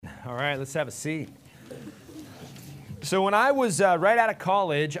All right, let's have a seat. So when I was right out of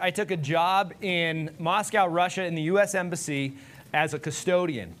college, I took a job in Moscow, Russia, in the U.S. Embassy as a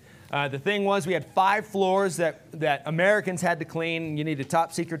custodian. The thing was, we had 5 floors that Americans had to clean. You needed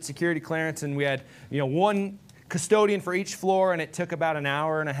top secret security clearance, and we had one custodian for each floor, and it took about an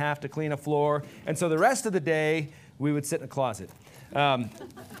hour and a half to clean a floor. And so the rest of the day, we would sit in a closet.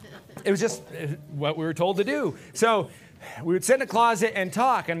 It was just what we were told to do. So we would sit in a closet and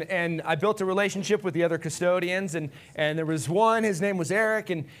talk, and I built a relationship with the other custodians, and there was one, his name was Eric,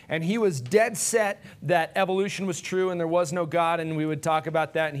 and he was dead set that evolution was true and there was no God, and we would talk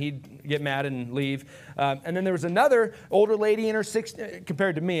about that, and he'd get mad and leave. And then there was another older lady in her 60s,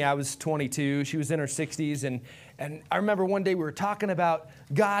 compared to me, I was 22, she was in her 60s, and I remember one day we were talking about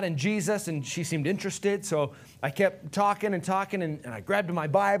God and Jesus, and she seemed interested, so I kept talking, and I grabbed my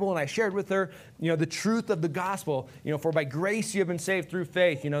Bible, and I shared with her, the truth of the gospel. For by grace you have been saved through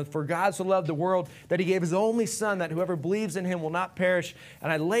faith. For God so loved the world that he gave his only son, that whoever believes in him will not perish.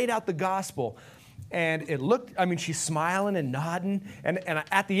 And I laid out the gospel, and she's smiling and nodding, and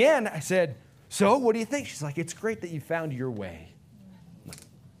at the end I said, "So, what do you think?" She's like, "It's great that you found your way."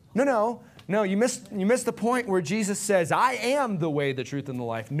 No, you missed the point where Jesus says, "I am the way, the truth, and the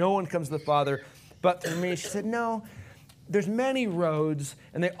life. No one comes to the Father but through me." She said, "No, there's many roads,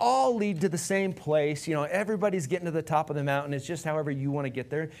 and they all lead to the same place. Everybody's getting to the top of the mountain. It's just however you want to get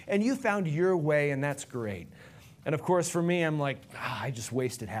there. And you found your way, and that's great." And of course, for me, I'm like, I just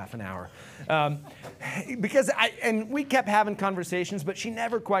wasted half an hour. And we kept having conversations, but she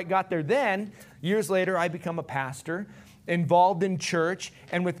never quite got there. Then, years later, I become a pastor, involved in church,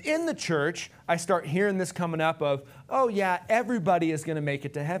 and within the church, I start hearing this coming up of, oh yeah, everybody is going to make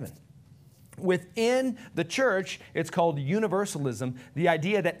it to heaven. Within the church, it's called universalism, the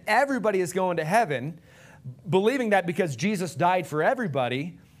idea that everybody is going to heaven, believing that because Jesus died for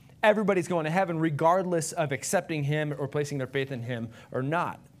everybody, everybody's going to heaven regardless of accepting him or placing their faith in him or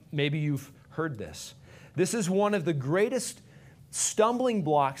not. Maybe you've heard this. This is one of the greatest stumbling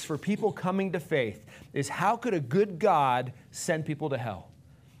blocks for people coming to faith, is how could a good God send people to hell?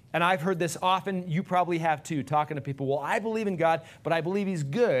 And I've heard this often, you probably have too, talking to people, well, I believe in God, but I believe he's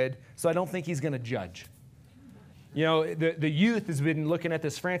good, so I don't think he's going to judge. The youth has been looking at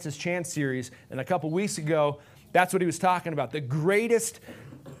this Francis Chan series, and a couple weeks ago, that's what he was talking about. The greatest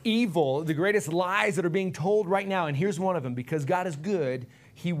evil, the greatest lies that are being told right now, and here's one of them: because God is good,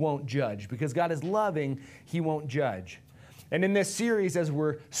 he won't judge. Because God is loving, he won't judge. And in this series, as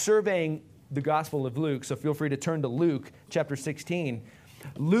we're surveying the Gospel of Luke, so feel free to turn to Luke chapter 16,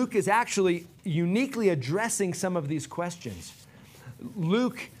 Luke is actually uniquely addressing some of these questions.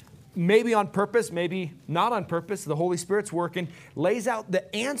 Luke, maybe on purpose, maybe not on purpose, the Holy Spirit's working, lays out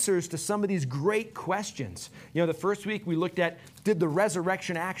the answers to some of these great questions. The first week we looked at, did the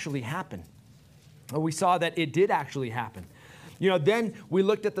resurrection actually happen? Well, we saw that it did actually happen. Then we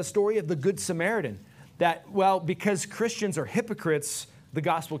looked at the story of the Good Samaritan, that, well, because Christians are hypocrites, the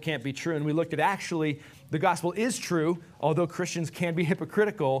gospel can't be true. And we looked at actually the gospel is true, although Christians can be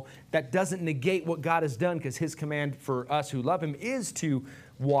hypocritical. That doesn't negate what God has done, because his command for us who love him is to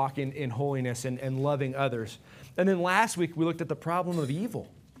walk in holiness and loving others. And then last week we looked at the problem of evil.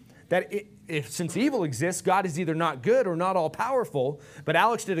 That since evil exists, God is either not good or not all powerful. But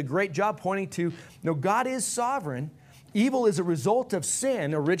Alex did a great job pointing to, God is sovereign. Evil is a result of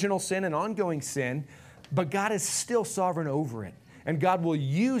sin, original sin and ongoing sin, but God is still sovereign over it. And God will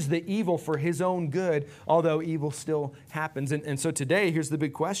use the evil for his own good, although evil still happens. And so today, here's the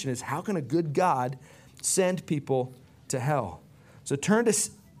big question is, how can a good God send people to hell? So turn to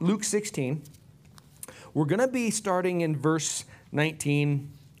Luke 16. We're going to be starting in verse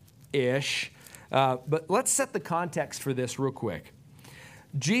 19-ish. But let's set the context for this real quick.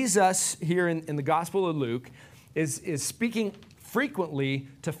 Jesus, here in the Gospel of Luke, is speaking frequently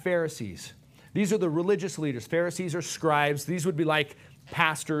to Pharisees. These are the religious leaders. Pharisees are scribes. These would be like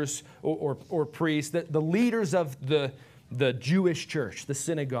pastors or priests, the leaders of the Jewish church, the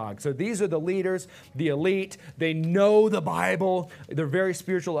synagogue. So these are the leaders, the elite. They know the Bible. They're very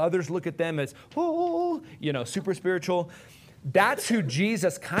spiritual. Others look at them as, super spiritual. That's who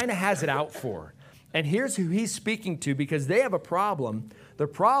Jesus kind of has it out for. And here's who he's speaking to, because they have a problem. Their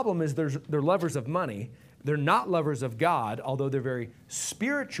problem is they're lovers of money. They're not lovers of God, although they're very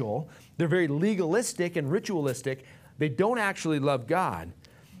spiritual. They're very legalistic and ritualistic. They don't actually love God.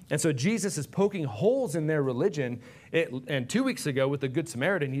 And so Jesus is poking holes in their religion. And 2 weeks ago with the Good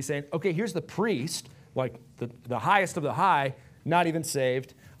Samaritan, he's saying, okay, here's the priest, like the highest of the high, not even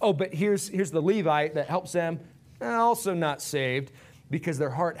saved. Oh, but here's the Levite that helps them, also not saved, because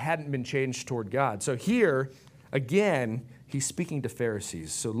their heart hadn't been changed toward God. So here, again, He's speaking to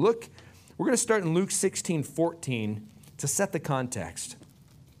Pharisees. So look, we're going to start in Luke 16:14 to set the context.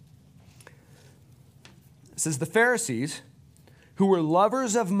 It says, the Pharisees, who were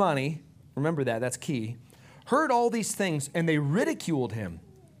lovers of money, remember that's key, heard all these things, and they ridiculed him.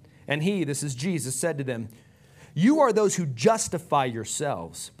 And he, this is Jesus, said to them, you are those who justify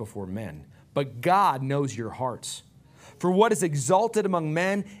yourselves before men, but God knows your hearts. For what is exalted among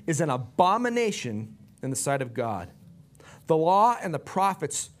men is an abomination in the sight of God. The law and the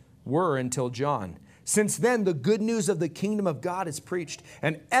prophets were until John. Since then, the good news of the kingdom of God is preached,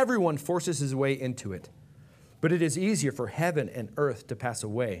 and everyone forces his way into it. But it is easier for heaven and earth to pass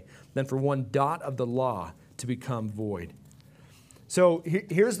away than for one dot of the law to become void. So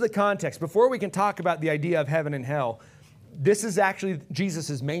here's the context. Before we can talk about the idea of heaven and hell, this is actually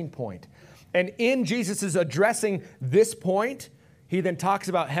Jesus' main point. And in Jesus' addressing this point, he then talks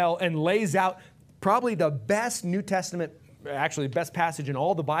about hell and lays out probably the best New Testament, actually best passage in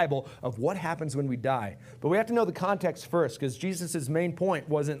all the Bible of what happens when we die. But we have to know the context first, because Jesus' main point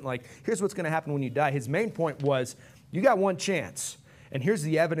wasn't like, here's what's going to happen when you die. His main point was, you got one chance, and here's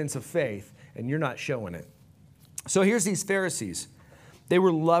the evidence of faith, and you're not showing it. So here's these Pharisees. They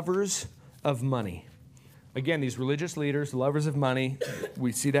were lovers of money. Again, these religious leaders, lovers of money,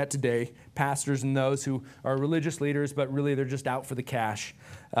 we see that today. Pastors and those who are religious leaders, but really they're just out for the cash.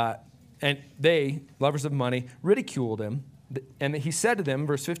 And they, lovers of money, ridiculed him. And he said to them,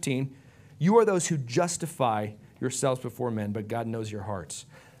 verse 15, you are those who justify yourselves before men, but God knows your hearts.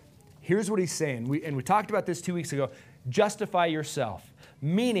 Here's what he's saying. We talked about this 2 weeks ago. Justify yourself,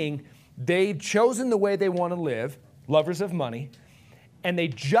 meaning they've chosen the way they want to live, lovers of money, and they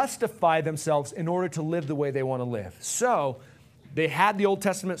justify themselves in order to live the way they want to live. So they had the Old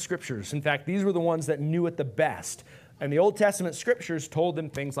Testament scriptures. In fact, these were the ones that knew it the best. And the Old Testament scriptures told them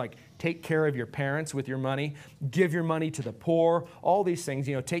things like, take care of your parents with your money, give your money to the poor, all these things,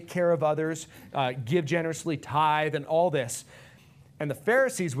 take care of others, give generously, tithe, and all this. And the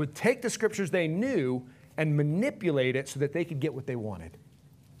Pharisees would take the scriptures they knew and manipulate it so that they could get what they wanted.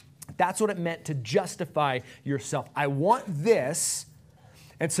 That's what it meant to justify yourself. I want this,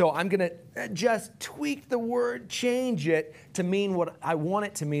 and so I'm going to just tweak the word, change it to mean what I want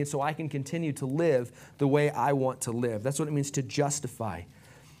it to mean so I can continue to live the way I want to live. That's what it means to justify.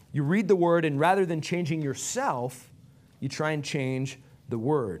 You read the word, and rather than changing yourself, you try and change the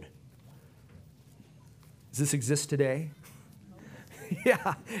word. Does this exist today?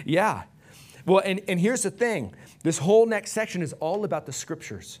 Yeah. Well, and here's the thing. This whole next section is all about the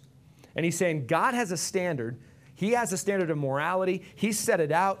scriptures. And he's saying God has a standard. He has a standard of morality. He set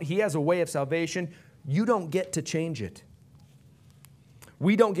it out. He has a way of salvation. You don't get to change it.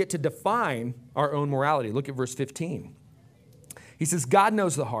 We don't get to define our own morality. Look at verse 15. He says, God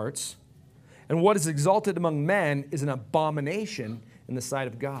knows the hearts, and what is exalted among men is an abomination in the sight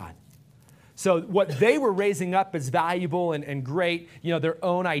of God. So what they were raising up as valuable and great, their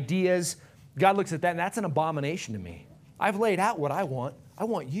own ideas, God looks at that, and that's an abomination to me. I've laid out what I want. I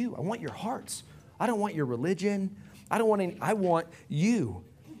want you. I want your hearts. I don't want your religion. I want you.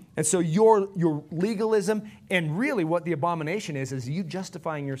 And so your legalism, and really what the abomination is you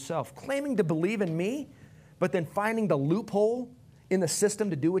justifying yourself, claiming to believe in me, but then finding the loophole in the system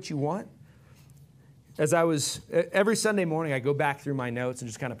to do what you want. Every Sunday morning, I go back through my notes and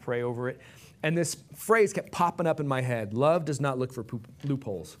just kind of pray over it. And this phrase kept popping up in my head. Love does not look for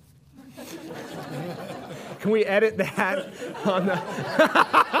loopholes. Can we edit that on the...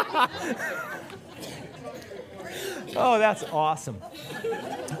 Oh, that's awesome.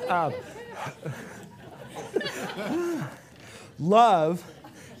 Love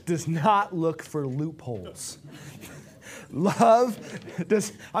does not look for loopholes. I'm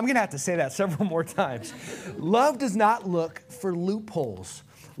going to have to say that several more times. Love does not look for loopholes.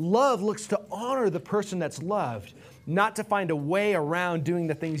 Love looks to honor the person that's loved, not to find a way around doing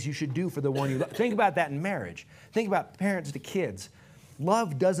the things you should do for the one you love. Think about that in marriage. Think about parents to kids.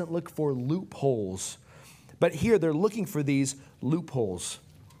 Love doesn't look for loopholes. But here they're looking for these loopholes.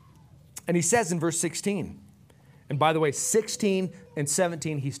 And he says in verse 16, and by the way, 16 and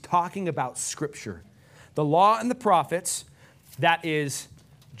 17, he's talking about Scripture. The law and the prophets, that is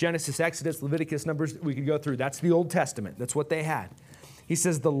Genesis, Exodus, Leviticus, Numbers, we could go through. That's the Old Testament. That's what they had. He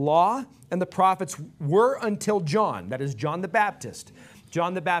says the law and the prophets were until John, that is John the Baptist.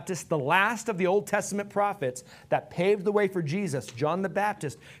 John the Baptist, the last of the Old Testament prophets that paved the way for Jesus. John the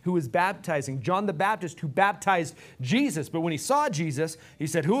Baptist, who was baptizing. John the Baptist, who baptized Jesus. But when he saw Jesus, he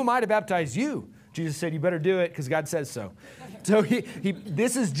said, who am I to baptize you? Jesus said, you better do it because God says so. So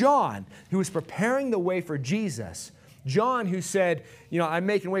this is John, who was preparing the way for Jesus. John, who said, I'm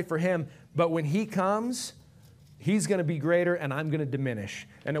making way for him, but when he comes, He's going to be greater and I'm going to diminish.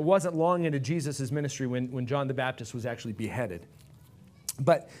 And it wasn't long into Jesus' ministry when John the Baptist was actually beheaded.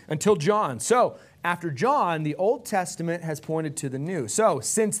 But until John. So after John, the Old Testament has pointed to the New. So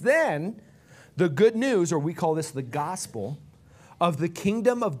since then, the good news, or we call this the gospel, of the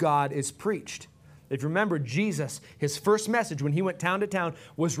kingdom of God is preached. If you remember, Jesus, his first message when he went town to town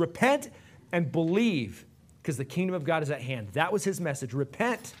was repent and believe, because the kingdom of God is at hand. That was his message.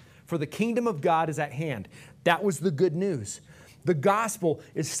 Repent, for the kingdom of God is at hand. That was the good news. The gospel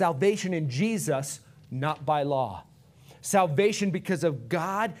is salvation in Jesus, not by law. Salvation because of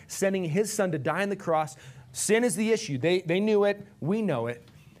God sending his son to die on the cross. Sin is the issue. They knew it. We know it.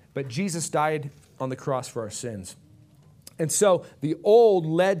 But Jesus died on the cross for our sins. And so the old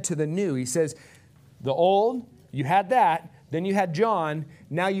led to the new. He says, the old, you had that. Then you had John.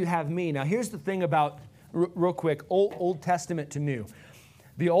 Now you have me. Now here's the thing about, real quick, Old Testament to New.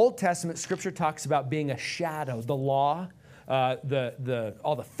 The Old Testament, Scripture talks about being a shadow. The law, all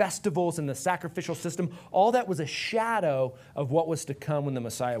the festivals and the sacrificial system, all that was a shadow of what was to come when the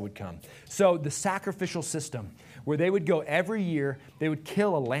Messiah would come. So the sacrificial system, where they would go every year, they would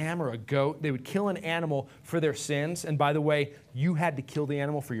kill a lamb or a goat, they would kill an animal for their sins. And by the way, you had to kill the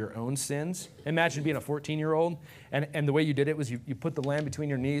animal for your own sins. Imagine being a 14-year-old, and the way you did it was you put the lamb between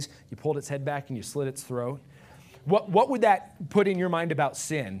your knees, you pulled its head back, and you slit its throat. What would that put in your mind about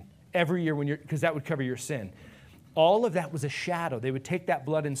sin every year because that would cover your sin? All of that was a shadow. They would take that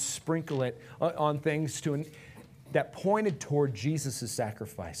blood and sprinkle it on things that pointed toward Jesus'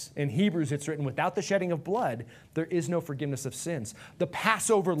 sacrifice. In Hebrews, it's written, without the shedding of blood, there is no forgiveness of sins. The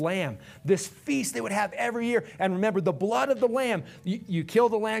Passover lamb, this feast they would have every year. And remember, the blood of the lamb, you kill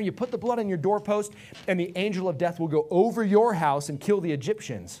the lamb, you put the blood on your doorpost, and the angel of death will go over your house and kill the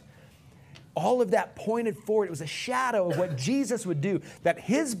Egyptians. All of that pointed forward. It was a shadow of what Jesus would do, that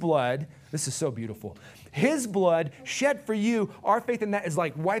his blood, this is so beautiful, his blood shed for you, our faith in that is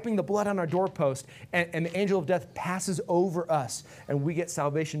like wiping the blood on our doorpost, and the angel of death passes over us, and we get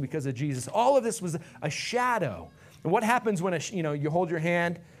salvation because of Jesus. All of this was a shadow. And what happens when you hold your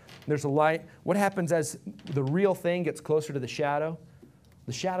hand, there's a light? What happens as the real thing gets closer to the shadow?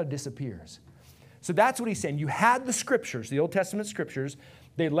 The shadow disappears. So that's what he's saying. You had the scriptures, the Old Testament scriptures.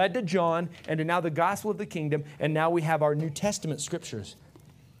 They led to John and to now the gospel of the kingdom, and now we have our New Testament scriptures.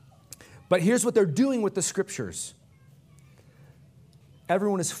 But here's what they're doing with the scriptures.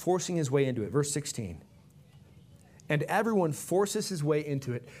 Everyone is forcing his way into it. Verse 16. And everyone forces his way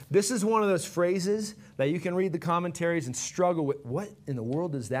into it. This is one of those phrases that you can read the commentaries and struggle with. What in the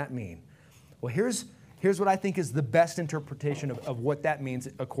world does that mean? Well, here's what I think is the best interpretation of what that means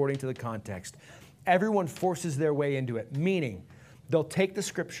according to the context. Everyone forces their way into it, meaning they'll take the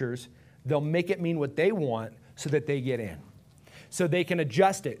scriptures, they'll make it mean what they want so that they get in. So they can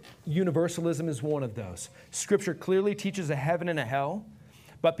adjust it. Universalism is one of those. Scripture clearly teaches a heaven and a hell,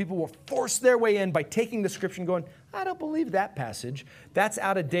 but people will force their way in by taking the scripture and going, I don't believe that passage. That's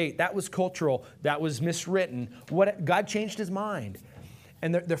out of date. That was cultural. That was miswritten. God changed his mind.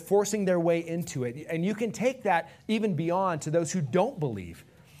 And they're forcing their way into it. And you can take that even beyond to those who don't believe,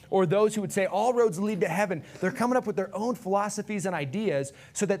 or those who would say all roads lead to heaven. They're coming up with their own philosophies and ideas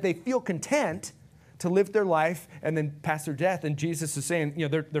so that they feel content to live their life and then pass their death. And Jesus is saying,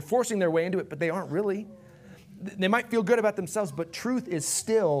 they're forcing their way into it, but they aren't really. They might feel good about themselves, but truth is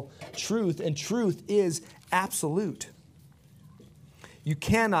still truth, and truth is absolute. You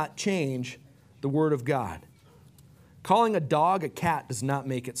cannot change the Word of God. Calling a dog a cat does not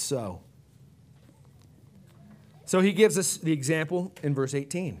make it so. So he gives us the example in verse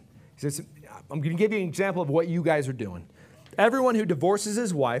 18. He says, I'm going to give you an example of what you guys are doing. Everyone who divorces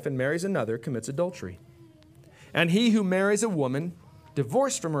his wife and marries another commits adultery. And he who marries a woman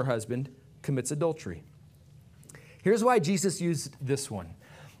divorced from her husband commits adultery. Here's why Jesus used this one.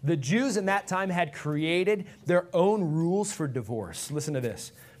 The Jews in that time had created their own rules for divorce. Listen to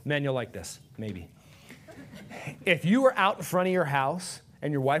this. Man, you'll like this, maybe. If you were out in front of your house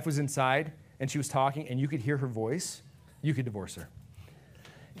and your wife was inside and she was talking and you could hear her voice, you could divorce her.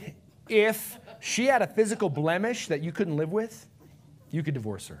 If she had a physical blemish that you couldn't live with, you could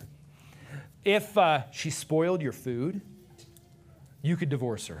divorce her. If she spoiled your food, you could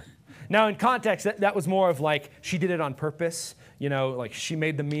divorce her. Now, in context, that was more of like she did it on purpose. Like she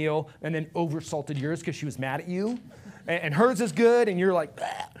made the meal and then oversalted yours because she was mad at you. And hers is good, and you're like, bah.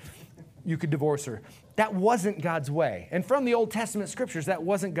 You could divorce her. That wasn't God's way. And from the Old Testament scriptures, that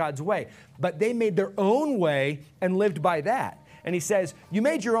wasn't God's way. But they made their own way and lived by that. And he says, you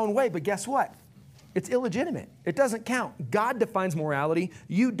made your own way, but guess what? It's illegitimate. It doesn't count. God defines morality.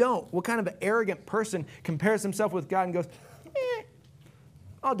 You don't. What kind of an arrogant person compares himself with God and goes,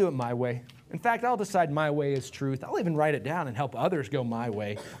 I'll do it my way. In fact, I'll decide my way is truth. I'll even write it down and help others go my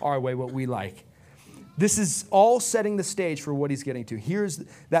way, our way, what we like. This is all setting the stage for what he's getting to. Here's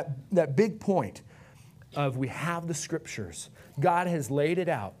that big point of we have the scriptures. God has laid it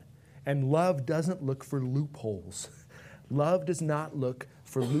out, and love doesn't look for loopholes. Love does not look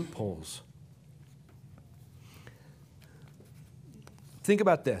for loopholes. Think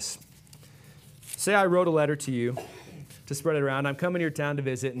about this. Say I wrote a letter to you to spread it around. I'm coming to your town to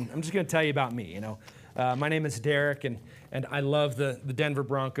visit, and I'm just going to tell you about me. My name is Derek, and I love the Denver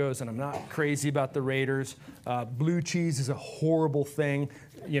Broncos, and I'm not crazy about the Raiders. Blue cheese is a horrible thing.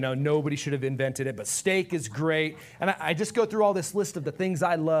 Nobody should have invented it, but steak is great. And I just go through all this list of the things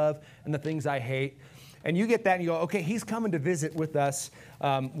I love and the things I hate. And you get that, and you go, okay, he's coming to visit with us.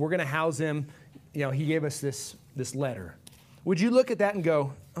 We're going to house him. He gave us this letter. Would you look at that and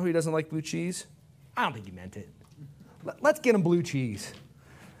go, oh, he doesn't like blue cheese? I don't think he meant it. Let's get him blue cheese.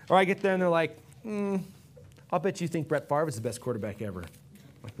 Or I get there, and they're like, I'll bet you think Brett Favre is the best quarterback ever.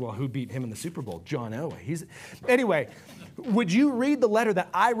 Like, well, who beat him in the Super Bowl? John Elway. Anyway, would you read the letter that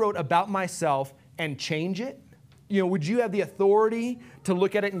I wrote about myself and change it? Would you have the authority to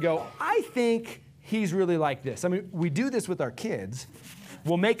look at it and go, I think he's really like this? I mean, we do this with our kids.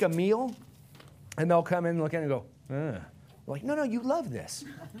 We'll make a meal, and they'll come in and look at it and go, We're like, no, you love this.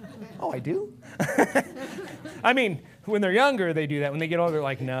 Oh, I do? I mean, when they're younger, they do that. When they get older, they're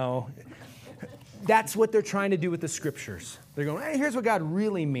like, no. That's what they're trying to do with the scriptures. They're going, hey, here's what God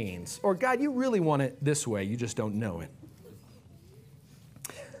really means. Or, God, you really want it this way. You just don't know it.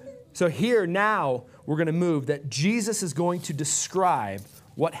 So here now we're going to move that Jesus is going to describe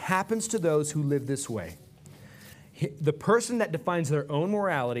what happens to those who live this way. The person that defines their own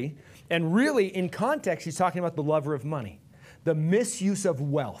morality, and really in context, he's talking about the lover of money, the misuse of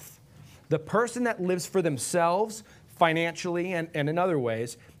wealth, the person that lives for themselves financially and in other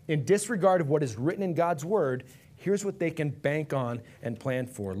ways, in disregard of what is written in God's word. Here's what they can bank on and plan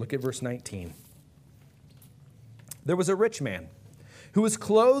for. Look at verse 19. There was a rich man who was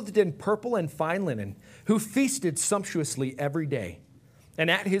clothed in purple and fine linen, who feasted sumptuously every day. And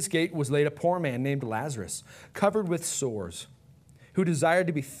at his gate was laid a poor man named Lazarus, covered with sores, who desired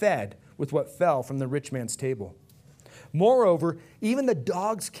to be fed with what fell from the rich man's table. Moreover, even the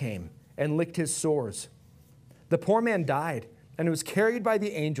dogs came and licked his sores. The poor man died and was carried by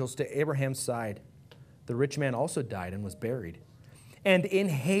the angels to Abraham's side. The rich man also died and was buried. And in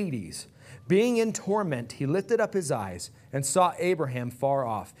Hades, being in torment, he lifted up his eyes and saw Abraham far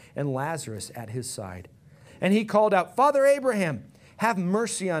off and Lazarus at his side. And he called out, Father Abraham, have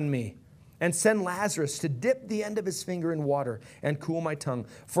mercy on me, and send Lazarus to dip the end of his finger in water and cool my tongue,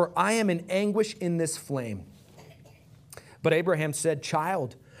 for I am in anguish in this flame. But Abraham said,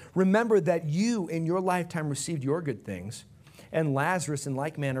 Child, remember that you in your lifetime received your good things, and Lazarus in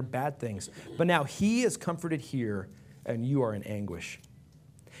like manner bad things. But now he is comforted here, and you are in anguish.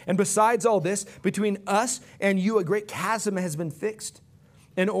 And besides all this, between us and you a great chasm has been fixed,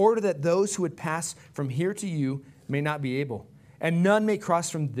 in order that those who would pass from here to you may not be able, and none may cross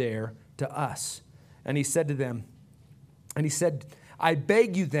from there to us. And he said to them, I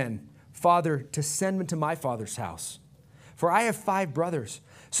beg you then, Father, to send them to my father's house. For I have 5 brothers,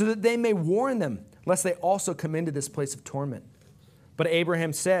 so that they may warn them, lest they also come into this place of torment. But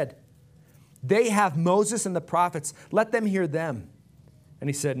Abraham said, They have Moses and the prophets, let them hear them. And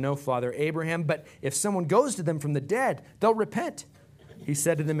he said, No, Father Abraham, but if someone goes to them from the dead, they'll repent. He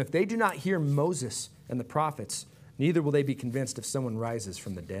said to them, If they do not hear Moses and the prophets, neither will they be convinced if someone rises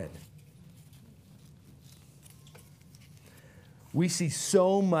from the dead. We see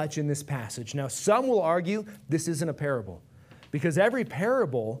so much in this passage. Now, some will argue this isn't a parable, because every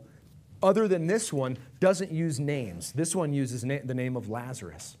parable, other than this one, doesn't use names. This one uses the name of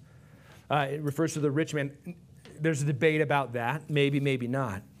Lazarus. It refers to the rich man. There's a debate about that, maybe, maybe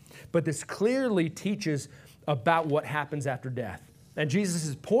not. But this clearly teaches about what happens after death. And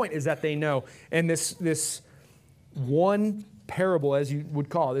Jesus' point is that they know. And this one parable, as you would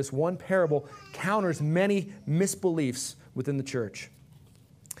call it, this one parable counters many misbeliefs within the church.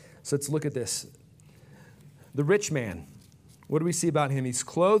 So let's look at this. The rich man, what do we see about him? He's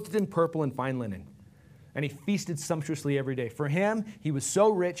clothed in purple and fine linen, and he feasted sumptuously every day. For him, he was so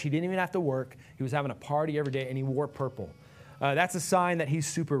rich, he didn't even have to work. He was having a party every day, and he wore purple. That's a sign that he's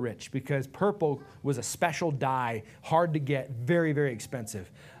super rich, because purple was a special dye, hard to get, very, very expensive.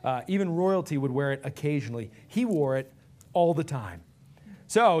 Even royalty would wear it occasionally. He wore it all the time.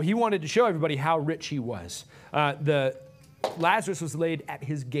 So he wanted to show everybody how rich he was. Lazarus was laid at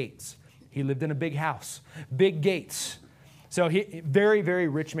his gates. He lived in a big house, big gates. So he, very, very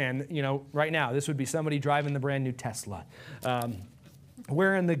rich man. You know, right now, this would be somebody driving the brand new Tesla.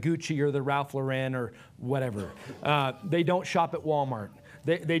 wearing the Gucci or the Ralph Lauren or whatever. They don't shop at Walmart.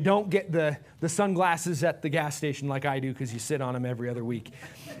 They don't get the sunglasses at the gas station like I do because you sit on them every other week.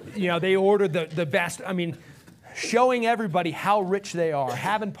 They order the best. I mean, showing everybody how rich they are,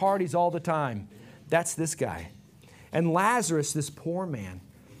 having parties all the time. That's this guy. And Lazarus, this poor man,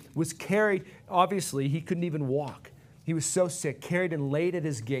 was carried. Obviously, he couldn't even walk. He was so sick, carried and laid at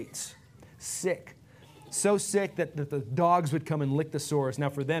his gates, sick. So sick that the dogs would come and lick the sores. Now,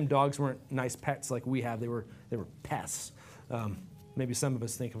 for them, dogs weren't nice pets like we have. They were pests. Maybe some of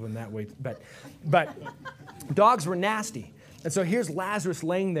us think of them that way. But dogs were nasty. And so here's Lazarus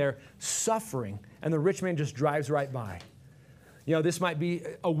laying there suffering, and the rich man just drives right by. This might be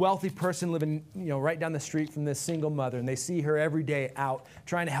a wealthy person living, right down the street from this single mother, and they see her every day out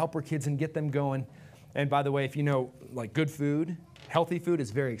trying to help her kids and get them going. And by the way, if you know, like good food, healthy food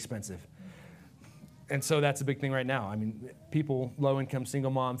is very expensive. And so that's a big thing right now. I mean, people, low-income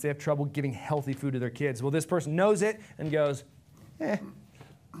single moms, they have trouble giving healthy food to their kids. Well, this person knows it and goes, I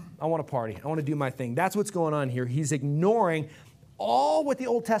want to party. I want to do my thing. That's what's going on here. He's ignoring all what the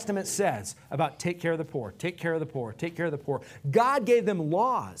Old Testament says about take care of the poor, take care of the poor, take care of the poor. God gave them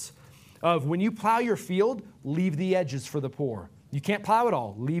laws of when you plow your field, leave the edges for the poor. You can't plow it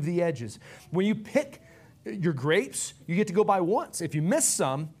all. Leave the edges. When you pick your grapes, you get to go by once. If you miss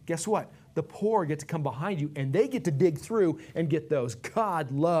some, guess what? The poor get to come behind you, and they get to dig through and get those.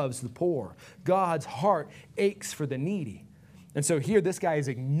 God loves the poor. God's heart aches for the needy. And so here, this guy is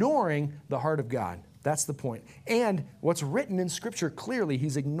ignoring the heart of God. That's the point. And what's written in Scripture, clearly,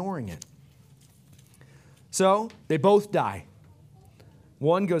 he's ignoring it. So they both die.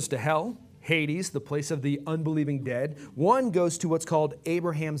 One goes to hell, Hades, the place of the unbelieving dead. One goes to what's called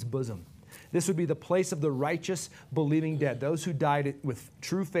Abraham's bosom. This would be the place of the righteous, believing dead, those who died with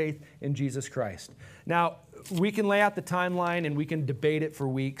true faith in Jesus Christ. Now, we can lay out the timeline and we can debate it for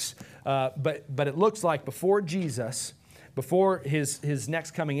weeks, but it looks like before Jesus, before his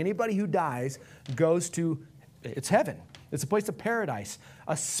next coming, anybody who dies goes to, it's heaven. It's a place of paradise,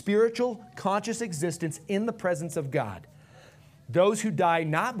 a spiritual, conscious existence in the presence of God. Those who die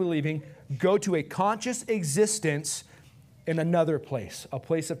not believing go to a conscious existence in another place, a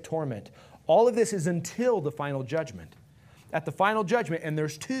place of torment. All of this is until the final judgment. At the final judgment, and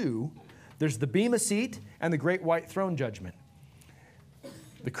there's two, there's the Bema seat and the great white throne judgment.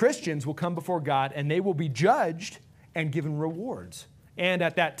 The Christians will come before God and they will be judged and given rewards. And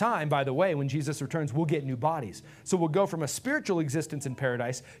at that time, by the way, when Jesus returns, we'll get new bodies. So we'll go from a spiritual existence in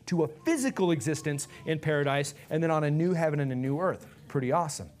paradise to a physical existence in paradise, and then on a new heaven and a new earth. Pretty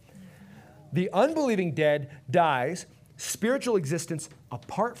awesome. The unbelieving dead dies, spiritual existence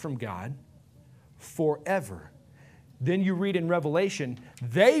apart from God, forever. Then you read in Revelation,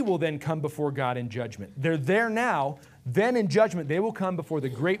 they will then come before God in judgment. They're there now. Then in judgment, they will come before the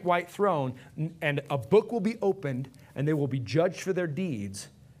great white throne, and a book will be opened, and they will be judged for their deeds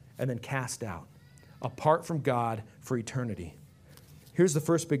and then cast out, apart from God for eternity. Here's the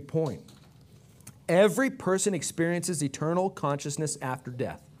first big point. Every person experiences eternal consciousness after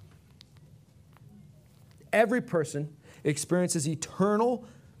death. Every person experiences eternal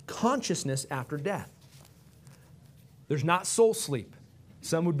consciousness after death. There's not soul sleep.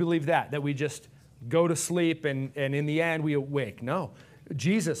 Some would believe that we just go to sleep and in the end we awake. No.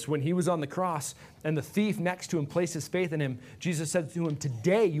 Jesus, when he was on the cross and the thief next to him placed his faith in him, Jesus said to him,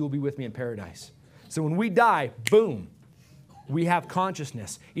 today you will be with me in paradise. So when we die, boom, we have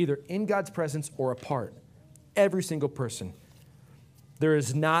consciousness, either in God's presence or apart. Every single person. There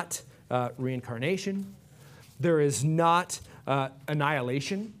is not reincarnation. There is not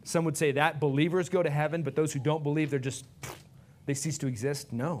annihilation. Some would say that. Believers go to heaven, but those who don't believe, they cease to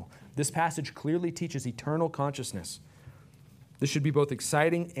exist. No. This passage clearly teaches eternal consciousness. This should be both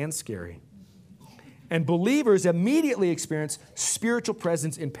exciting and scary. And believers immediately experience spiritual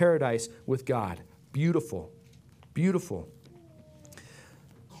presence in paradise with God. Beautiful. Beautiful.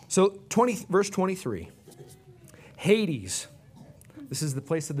 So verse 23. Hades. This is the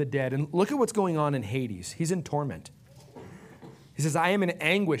place of the dead. And look at what's going on in Hades. He's in torment. He says, I am in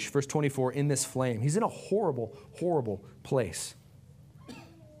anguish, verse 24, in this flame. He's in a horrible, horrible place.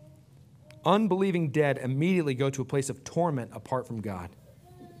 Unbelieving dead immediately go to a place of torment apart from God.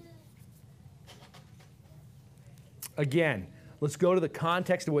 Again, let's go to the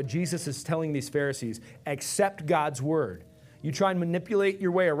context of what Jesus is telling these Pharisees. Accept God's word. You try and manipulate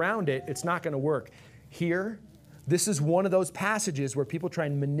your way around it, it's not going to work. Here, this is one of those passages where people try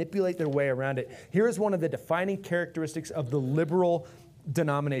and manipulate their way around it. Here is one of the defining characteristics of the liberal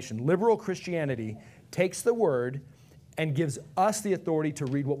denomination. Liberal Christianity takes the word and gives us the authority to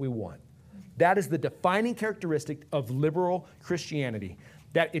read what we want. That is the defining characteristic of liberal Christianity,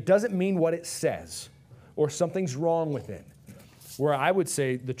 that it doesn't mean what it says or something's wrong with it. Where I would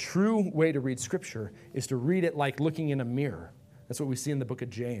say the true way to read Scripture is to read it like looking in a mirror. That's what we see in the book of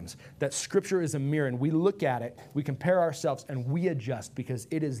James, that Scripture is a mirror, and we look at it, we compare ourselves, and we adjust because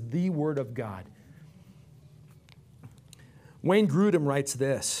it is the Word of God. Wayne Grudem writes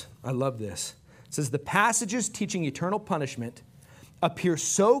this. I love this. It says, the passages teaching eternal punishment appear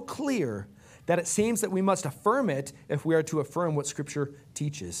so clear that it seems that we must affirm it if we are to affirm what Scripture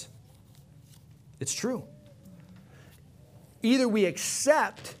teaches. It's true. Either we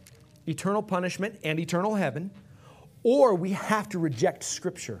accept eternal punishment and eternal heaven, or we have to reject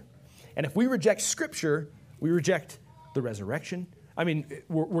Scripture. And if we reject Scripture, we reject the resurrection. I mean,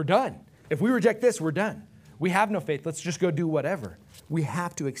 we're done. If we reject this, we're done. We have no faith. Let's just go do whatever. We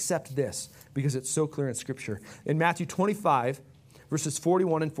have to accept this because it's so clear in Scripture. In Matthew 25, verses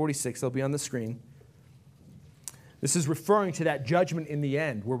 41 and 46, they'll be on the screen. This is referring to that judgment in the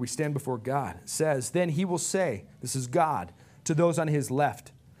end where we stand before God. It says, then he will say, this is God, to those on his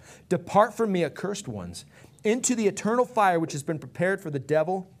left, depart from me, accursed ones, into the eternal fire which has been prepared for the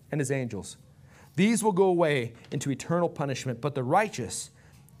devil and his angels. These will go away into eternal punishment, but the righteous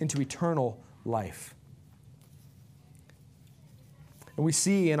into eternal life. And we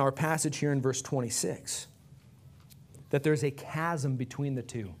see in our passage here in verse 26 that there's a chasm between the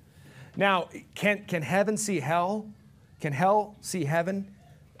two. Now, can heaven see hell? Can hell see heaven?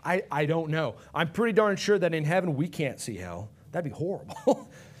 I don't know. I'm pretty darn sure that in heaven we can't see hell. That'd be horrible.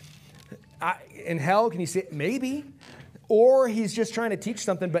 In hell, can you see it? Maybe. Or he's just trying to teach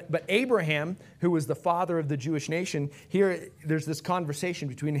something. But Abraham, who was the father of the Jewish nation, here there's this conversation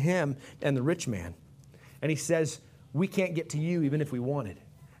between him and the rich man. And he says, we can't get to you even if we wanted.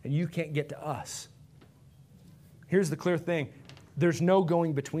 And you can't get to us. Here's the clear thing. There's no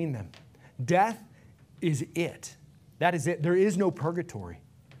going between them. Death is it. That is it. There is no purgatory.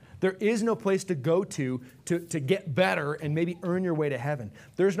 There is no place to go to get better and maybe earn your way to heaven.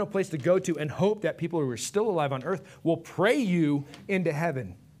 There's no place to go to and hope that people who are still alive on earth will pray you into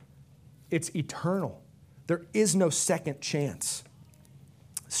heaven. It's eternal. There is no second chance.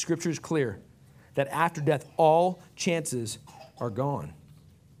 Scripture is clear that after death, all chances are gone.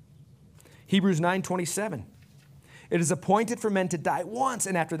 Hebrews 9:27. It is appointed for men to die once,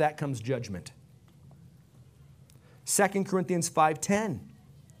 and after that comes judgment. 2 Corinthians 5:10.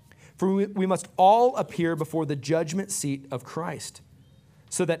 For we must all appear before the judgment seat of Christ,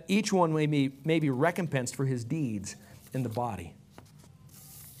 so that each one may be recompensed for his deeds in the body.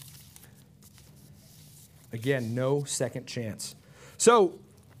 Again, no second chance. So,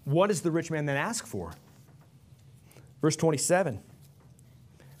 what does the rich man then ask for? Verse 27.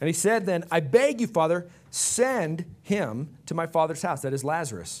 And he said then, I beg you, Father, send him to my father's house, that is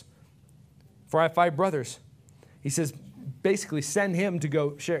Lazarus. For I have 5 brothers. He says, basically send him to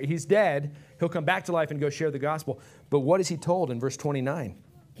go share. He's dead. He'll come back to life and go share the gospel. But what is he told in verse 29?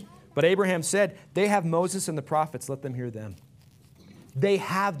 But Abraham said, they have Moses and the prophets. Let them hear them. They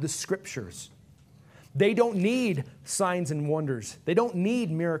have the Scriptures. They don't need signs and wonders. They don't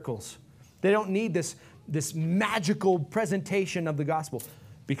need miracles. They don't need this magical presentation of the gospel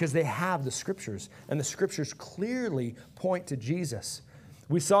because they have the Scriptures. And the Scriptures clearly point to Jesus.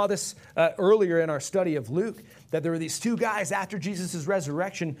 We saw this earlier in our study of Luke, that there were these 2 guys after Jesus'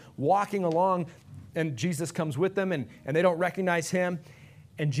 resurrection walking along, and Jesus comes with them, and they don't recognize him.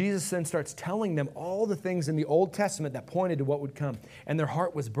 And Jesus then starts telling them all the things in the Old Testament that pointed to what would come. And their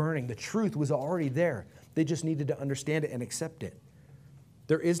heart was burning. The truth was already there. They just needed to understand it and accept it.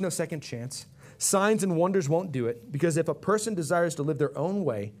 There is no second chance. Signs and wonders won't do it, because if a person desires to live their own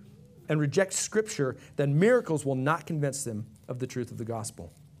way and reject Scripture, then miracles will not convince them of the truth of the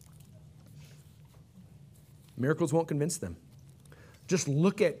gospel. Miracles won't convince them. Just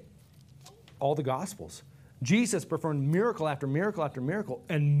look at all the Gospels. Jesus performed miracle after miracle after miracle,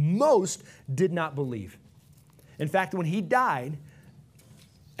 and most did not believe. In fact, when he died,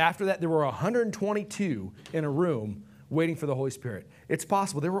 after that, there were 122 in a room waiting for the Holy Spirit. It's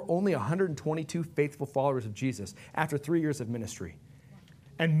possible there were only 122 faithful followers of Jesus after 3 years of ministry.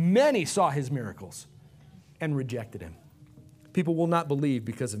 And many saw his miracles and rejected him. People will not believe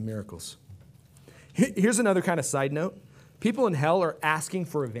because of miracles. Here's another kind of side note. People in hell are asking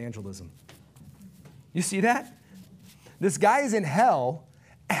for evangelism. You see that? This guy is in hell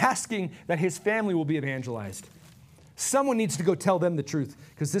asking that his family will be evangelized. Someone needs to go tell them the truth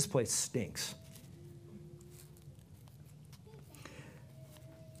because this place stinks.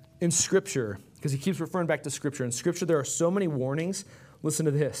 In Scripture, because he keeps referring back to Scripture, in Scripture there are so many warnings. Listen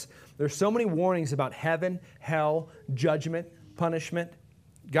to this. There's so many warnings about heaven, hell, judgment, punishment,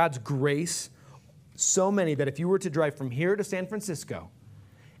 God's grace, so many that if you were to drive from here to San Francisco,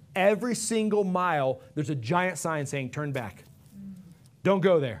 every single mile, there's a giant sign saying, turn back. Don't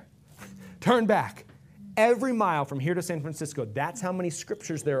go there. Turn back. Every mile from here to San Francisco, that's how many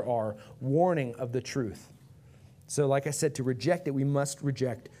scriptures there are warning of the truth. So like I said, to reject it, we must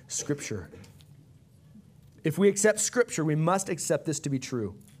reject Scripture. If we accept Scripture, we must accept this to be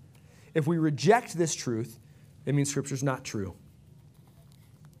true. If we reject this truth, it means Scripture's not true.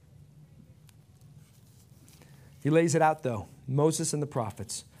 He lays it out, though. Moses and the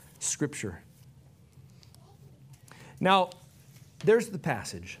prophets, Scripture. Now, there's the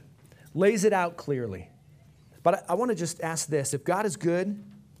passage. Lays it out clearly. But I want to just ask this. If God is good,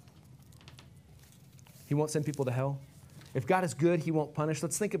 He won't send people to hell. If God is good, He won't punish.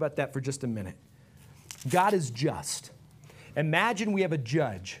 Let's think about that for just a minute. God is just. Imagine we have a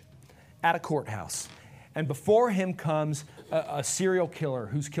judge at a courthouse, and before him comes a serial killer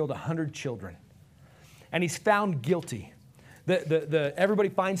who's killed 100 children, and he's found guilty. Everybody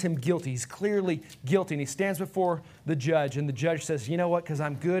finds him guilty. He's clearly guilty, and he stands before the judge, and the judge says, you know what, because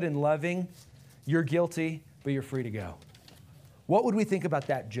I'm good and loving, you're guilty, but you're free to go. What would we think about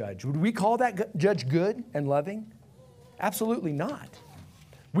that judge? Would we call that judge good and loving? Absolutely not.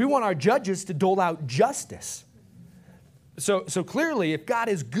 We want our judges to dole out justice. So clearly, if God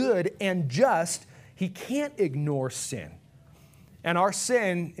is good and just, He can't ignore sin. And our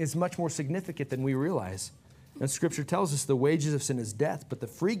sin is much more significant than we realize. And Scripture tells us the wages of sin is death, but the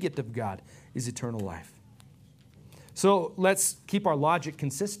free gift of God is eternal life. So let's keep our logic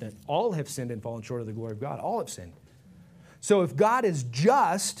consistent. All have sinned and fallen short of the glory of God. All have sinned. So if God is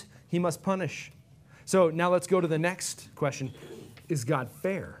just, He must punish. So now let's go to the next question. Is God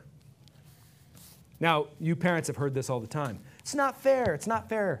fair? Now, you parents have heard this all the time. It's not fair. It's not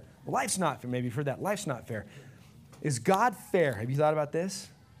fair. Life's not fair. Maybe you've heard that. Life's not fair. Is God fair? Have you thought about this?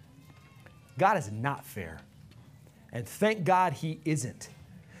 God is not fair. And thank God He isn't.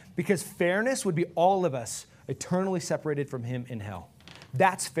 Because fairness would be all of us eternally separated from Him in hell.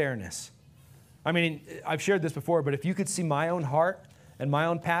 That's fairness. I mean, I've shared this before, but if you could see my own heart and my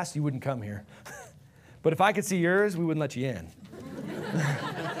own past, you wouldn't come here. But if I could see yours, we wouldn't let you in.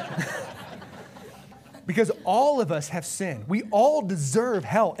 Because all of us have sinned. We all deserve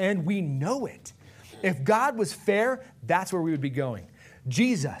hell, and we know it. If God was fair, that's where we would be going.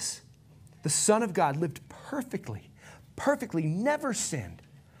 Jesus, the Son of God, lived perfectly, never sinned.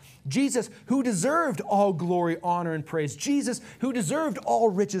 Jesus, who deserved all glory, honor, and praise. Jesus, who deserved all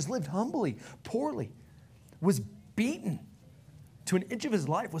riches, lived humbly, poorly, was beaten to an inch of His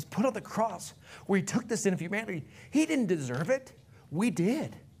life, was put on the cross where He took the sin of humanity. He didn't deserve it. We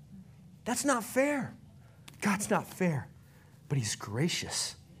did. That's not fair. God's not fair, but He's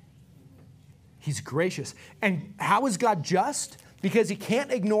gracious. He's gracious. And how is God just? Because He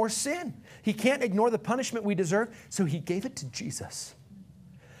can't ignore sin. He can't ignore the punishment we deserve, so He gave it to Jesus.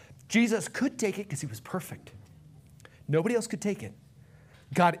 Jesus could take it because He was perfect. Nobody else could take it.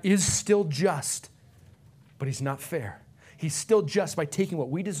 God is still just, but He's not fair. He's still just by taking what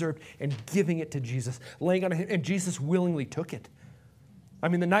we deserved and giving it to Jesus, laying on Him, and Jesus willingly took it. I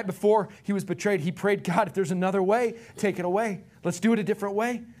mean, the night before He was betrayed, He prayed, God, if there's another way, take it away. Let's do it a different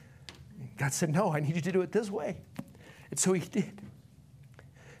way. God said, no, I need you to do it this way. And so He did.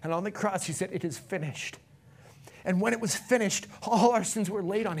 And on the cross, He said, it is finished. And when it was finished, all our sins were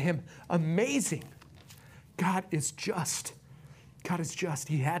laid on Him. Amazing. God is just. God is just.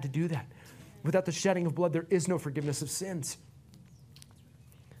 He had to do that. Without the shedding of blood, there is no forgiveness of sins.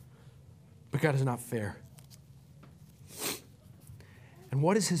 But God is not fair. And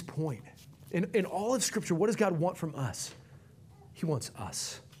what is His point? In all of Scripture, what does God want from us? He wants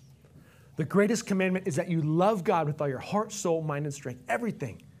us. The greatest commandment is that you love God with all your heart, soul, mind, and strength.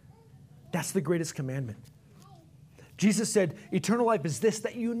 Everything. That's the greatest commandment. Jesus said, eternal life is this,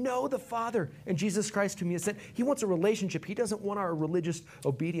 that you know the Father and Jesus Christ whom He has sent. He wants a relationship. He doesn't want our religious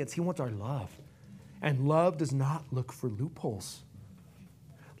obedience. He wants our love. And love does not look for loopholes.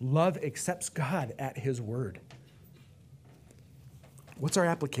 Love accepts God at His word. What's our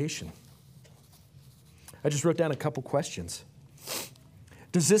application? I just wrote down a couple questions.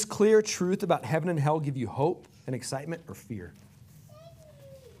 Does this clear truth about heaven and hell give you hope and excitement or fear?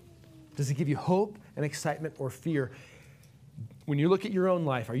 Does it give you hope and excitement or fear? When you look at your own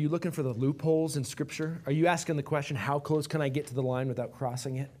life, are you looking for the loopholes in Scripture? Are you asking the question, how close can I get to the line without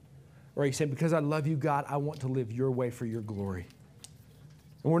crossing it? Or are you saying, because I love you, God, I want to live your way for your glory?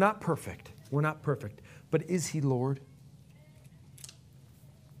 And we're not perfect. We're not perfect. But is He Lord?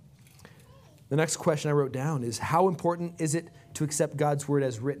 The next question I wrote down is, how important is it to accept God's word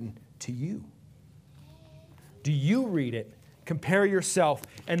as written to you? Do you read it compare yourself,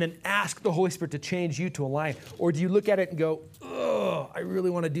 and then ask the Holy Spirit to change you to align? Or do you look at it and go, oh, I really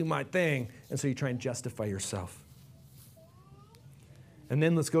want to do my thing, and so you try and justify yourself? And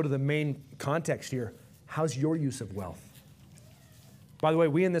then let's go to the main context here. How's your use of wealth? By the way,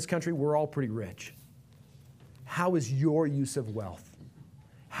 we in this country, we're all pretty rich. How is your use of wealth?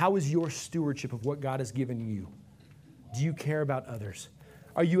 How is your stewardship of what God has given you? Do you care about others?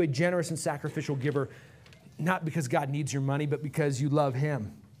 Are you a generous and sacrificial giver, not because God needs your money, but because you love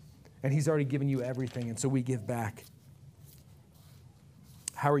Him, and He's already given you everything, and so we give back?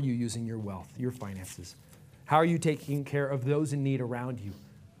 How are you using your wealth, your finances? How are you taking care of those in need around you?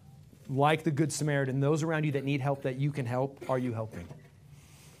 Like the Good Samaritan, those around you that need help that you can help, are you helping?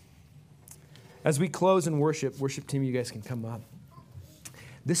 As we close in worship team, you guys can come up.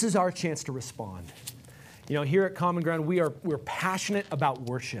 This is our chance to respond. You know, here at Common Ground, we're passionate about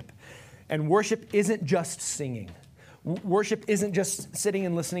worship. And worship isn't just singing. Worship isn't just sitting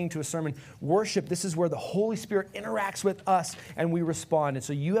and listening to a sermon. Worship, this is where the Holy Spirit interacts with us and we respond. And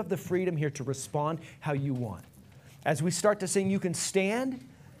so you have the freedom here to respond how you want. As we start to sing, you can stand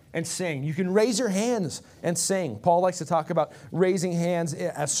and sing. You can raise your hands and sing. Paul likes to talk about raising hands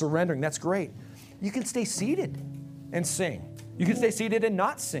as surrendering. That's great. You can stay seated and sing. You can stay seated and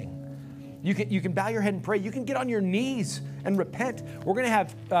not sing. You can bow your head and pray. You can get on your knees and repent. We're going to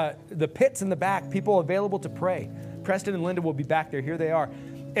have the pits in the back, people available to pray. Preston and Linda will be back there. Here they are.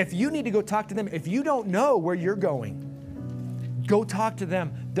 If you need to go talk to them, if you don't know where you're going, go talk to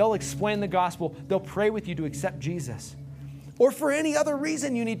them. They'll explain the gospel. They'll pray with you to accept Jesus. Or for any other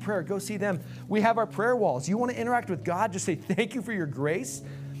reason you need prayer, go see them. We have our prayer walls. You want to interact with God? Just say, thank you for your grace.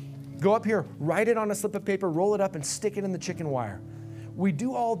 Go up here, write it on a slip of paper, roll it up, and stick it in the chicken wire. We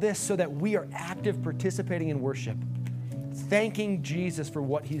do all this so that we are active participating in worship, thanking Jesus for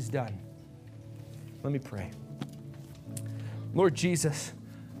what He's done. Let me pray. Lord Jesus,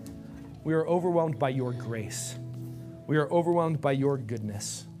 we are overwhelmed by your grace. We are overwhelmed by your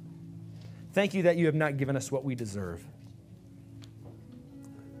goodness. Thank you that you have not given us what we deserve.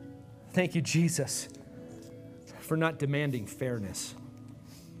 Thank you, Jesus, for not demanding fairness.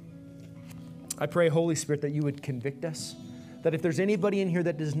 I pray, Holy Spirit, that you would convict us, that if there's anybody in here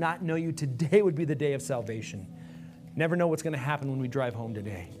that does not know you, today would be the day of salvation. Never know what's going to happen when we drive home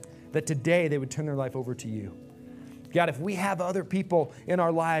today. That today they would turn their life over to you. God, if we have other people in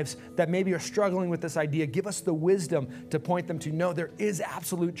our lives that maybe are struggling with this idea, give us the wisdom to point them to know there is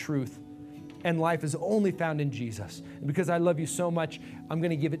absolute truth and life is only found in Jesus. And because I love you so much, I'm going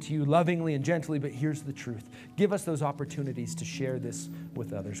to give it to you lovingly and gently, but here's the truth. Give us those opportunities to share this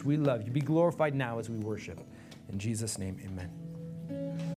with others. We love you. Be glorified now as we worship. In Jesus' name, amen.